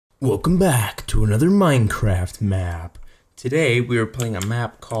Welcome back to another Minecraft map. Today we are playing a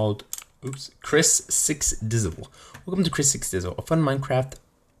map called Chris6dizzle. Welcome to Chris6dizzle, a fun Minecraft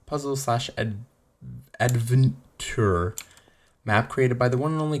puzzle slash adventure map created by the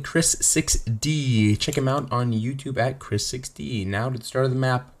one and only Chris6D. Check him out on YouTube at Chris6D. Now to the start of the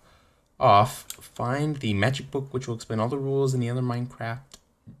map off, find the magic book which will explain all the rules and the other Minecraft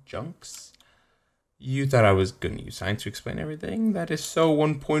junks. You thought I was going to use science to explain everything? That is so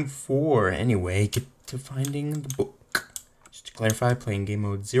 1.4. Anyway, get to finding the book. Just to clarify, playing game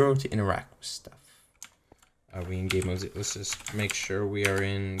mode 0 to interact with stuff. Are we in game mode 0? Let's just make sure we are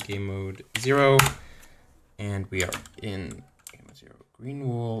in game mode 0. And we are in game mode 0. Green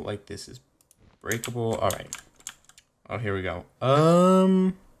wool, like this is breakable. Alright. Oh, here we go.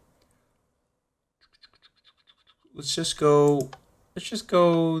 Let's just go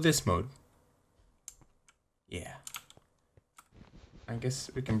this mode. Yeah. I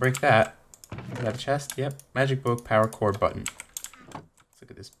guess we can break that. Is that a chest? Yep. Magic book, power core button. Let's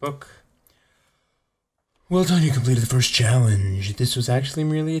look at this book. Well done, you completed the first challenge. This was actually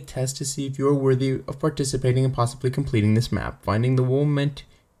merely a test to see if you are worthy of participating and possibly completing this map. Finding the wool meant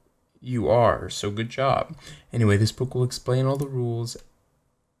you are, so good job. Anyway, this book will explain all the rules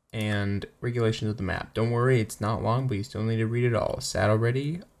and regulations of the map. Don't worry, it's not long, but you still need to read it all. Sad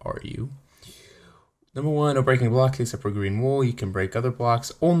already? Are you? Number 1, no breaking blocks except for green wool. You can break other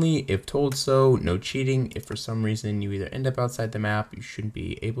blocks only if told so. No cheating. If for some reason you either end up outside the map you shouldn't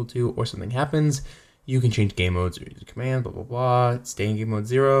be able to, or something happens, you can change game modes or use a command, blah blah blah. Stay in game mode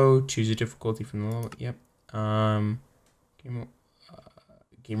 0. Choose your difficulty from the level. Yep. Game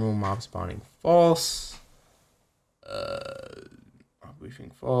rule mob spawning false.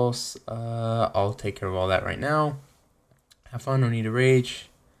 Briefing false. I'll take care of all that right now. Have fun, no need to rage.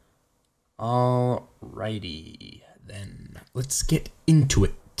 Alrighty, then let's get into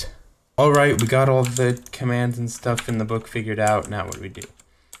it. Alright, we got all the commands and stuff in the book figured out. Now what do we do?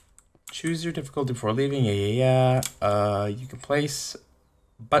 Choose your difficulty before leaving. Yeah. You can place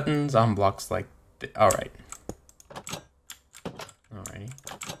buttons on blocks like this. Alright. Alrighty.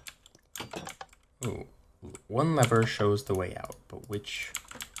 Ooh, one lever shows the way out, but which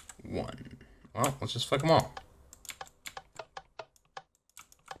one? Well, let's just flick them all.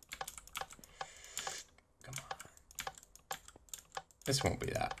 This won't be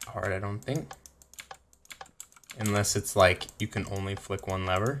that hard, I don't think. Unless it's like you can only flick one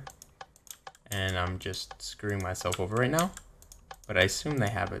lever. And I'm just screwing myself over right now. But I assume they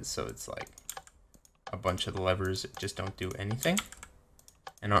have it so it's like a bunch of the levers just don't do anything.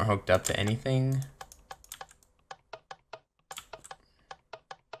 And aren't hooked up to anything.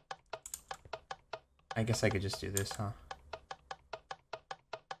 I guess I could just do this, huh?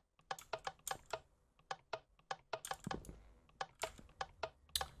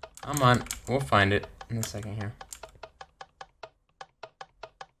 Come on, we'll find it in a second here.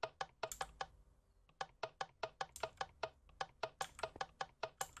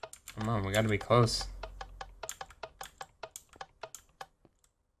 Come on, we gotta be close.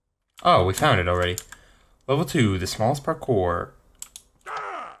 Oh, we found it already. Level 2, the smallest parkour.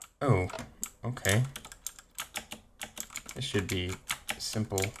 Oh, okay. This should be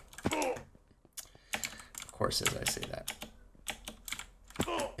simple. Of course, as I say that.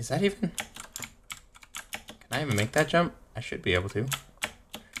 Is that even... Can I even make that jump? I should be able to.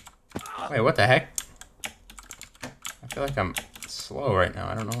 Wait, what the heck? I feel like I'm slow right now.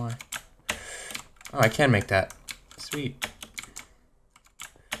 I don't know why. Oh, I can make that. Sweet.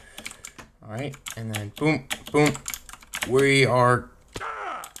 Alright, and then boom, boom. We are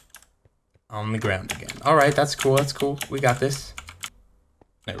on the ground again. Alright, that's cool, that's cool. We got this.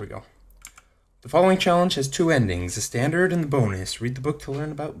 There we go. The following challenge has 2 endings, the standard and the bonus. Read the book to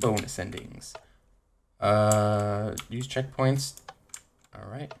learn about bonus endings. Use checkpoints.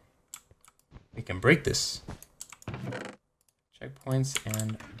 Alright. We can break this. Checkpoints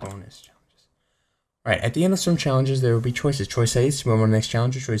and bonus challenges. Alright, at the end of some challenges there will be choices. Choice A is to move on to the next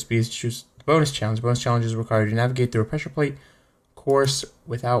challenge, or choice B is to choose the bonus challenge. Bonus challenges require you to navigate through a pressure plate course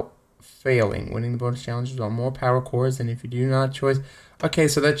without failing. Winning the bonus challenges on more power cores than if you do not choice. Okay,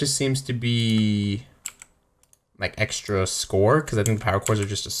 so that just seems to be like extra score, because I think the power cores are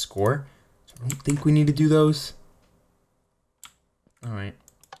just a score. So I don't think we need to do those. Alright.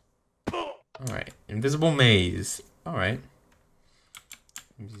 Alright. Invisible maze. Alright.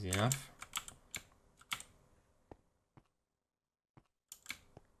 Easy enough.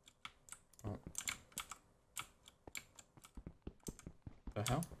 Oh. The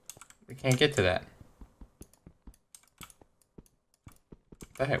hell? We can't get to that.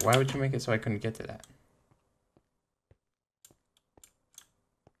 What the heck? Why would you make it so I couldn't get to that?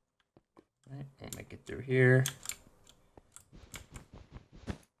 Alright, we'll make it through here.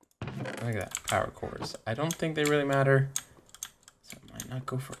 Look at that, power cores. I don't think they really matter, so I might not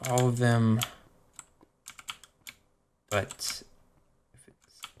go for all of them. But if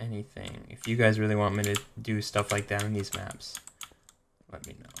it's anything, if you guys really want me to do stuff like that in these maps, let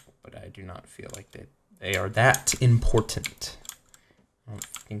me know. But I do not feel like they are that important. I don't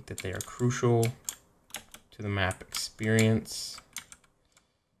think that they are crucial to the map experience.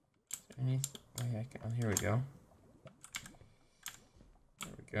 Any way I can, oh, here we go.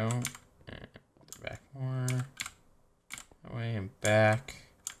 There we go. And back more. That way and back.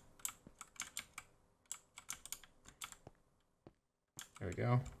 There we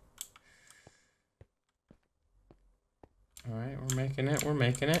go. Alright, we're making it, we're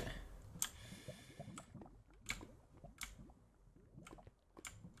making it.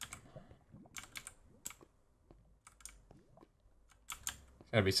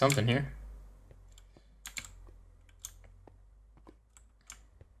 Gotta be something here.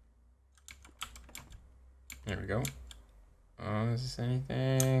 There we go. Oh, is this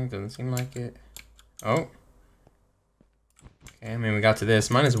anything? Doesn't seem like it. Oh. Okay, I mean, we got to this.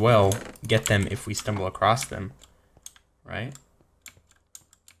 Might as well get them if we stumble across them. Right?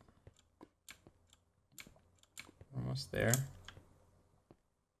 Almost there.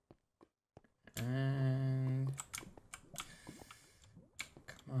 And...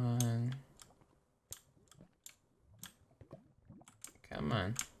 come on. Come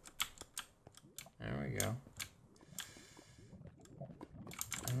on. There we go.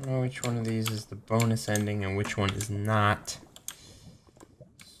 I don't know which one of these is the bonus ending and which one is not.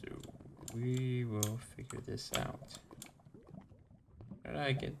 So we will figure this out. How did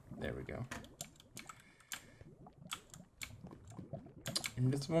I get? There we go.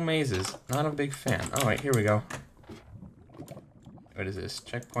 Invincible mazes. Not a big fan. Oh wait, here we go. What is this?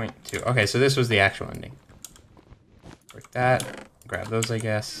 Checkpoint 2. Okay, so this was the actual ending. Break that. Grab those, I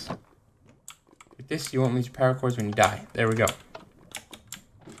guess. With this, you won't lose your power cores when you die. There we go.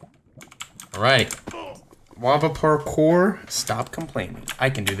 Alright. Lava parkour. Stop complaining. I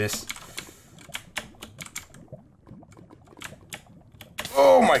can do this.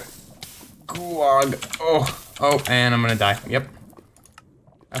 Oh my gulag. Oh, and I'm gonna die. Yep.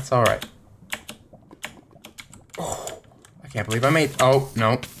 That's alright. Oh, I can't believe I made. Oh,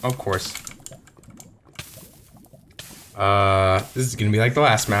 no. Of course. This is gonna be like the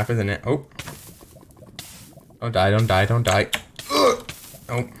last map, isn't it? Oh. Don't die, don't die, don't die. Ugh.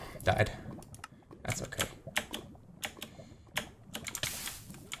 Oh, died. That's okay.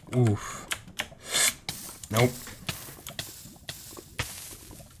 Oof. Nope.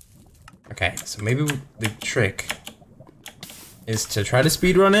 Okay, so maybe the trick is to try to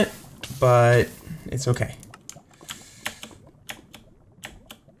speedrun it, but it's okay.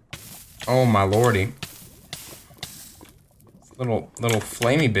 Oh my lordy. Little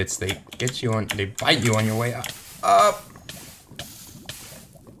flamey bits, they get you on, they bite you on your way up.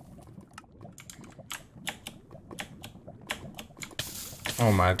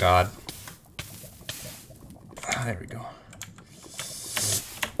 Oh my god. Ah, there we go.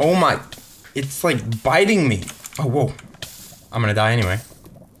 Oh my, it's like biting me. Oh, whoa. I'm gonna die anyway.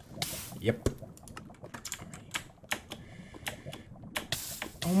 Yep.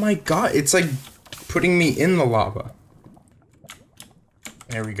 Oh my god, it's like putting me in the lava.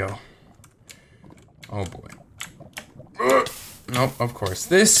 There we go. Oh boy. Nope, of course.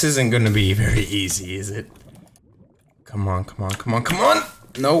 This isn't gonna be very easy, is it? Come on, come on, come on, come on!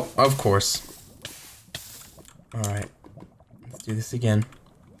 Nope, of course. Alright. Let's do this again.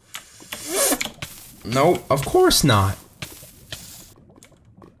 Nope, of course not.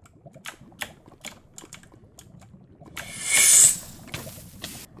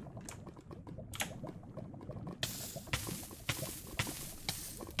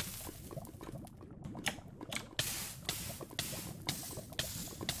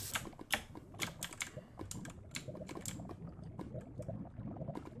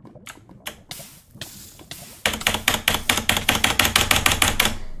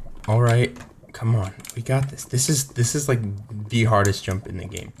 Alright, come on, we got this. This is like the hardest jump in the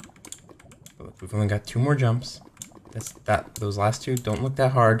game. But look, we've only got 2 more jumps. Those last 2 don't look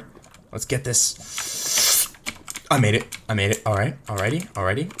that hard. Let's get this. I made it. I made it. Alright,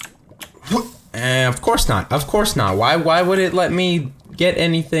 alrighty. Of course not. Of course not. Why would it let me get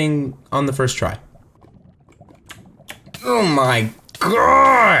anything on the first try? Oh my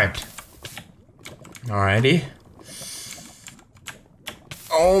god! Alrighty.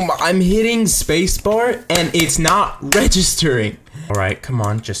 Oh my, I'm hitting spacebar and it's not registering. All right, come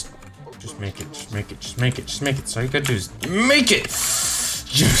on, just make it, just make it. So all you gotta do is make it.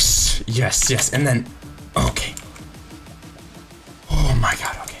 Yes. Yes, yes, and then... Okay. Oh my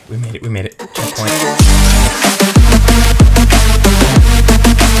god, okay. We made it, we made it. Checkpoint.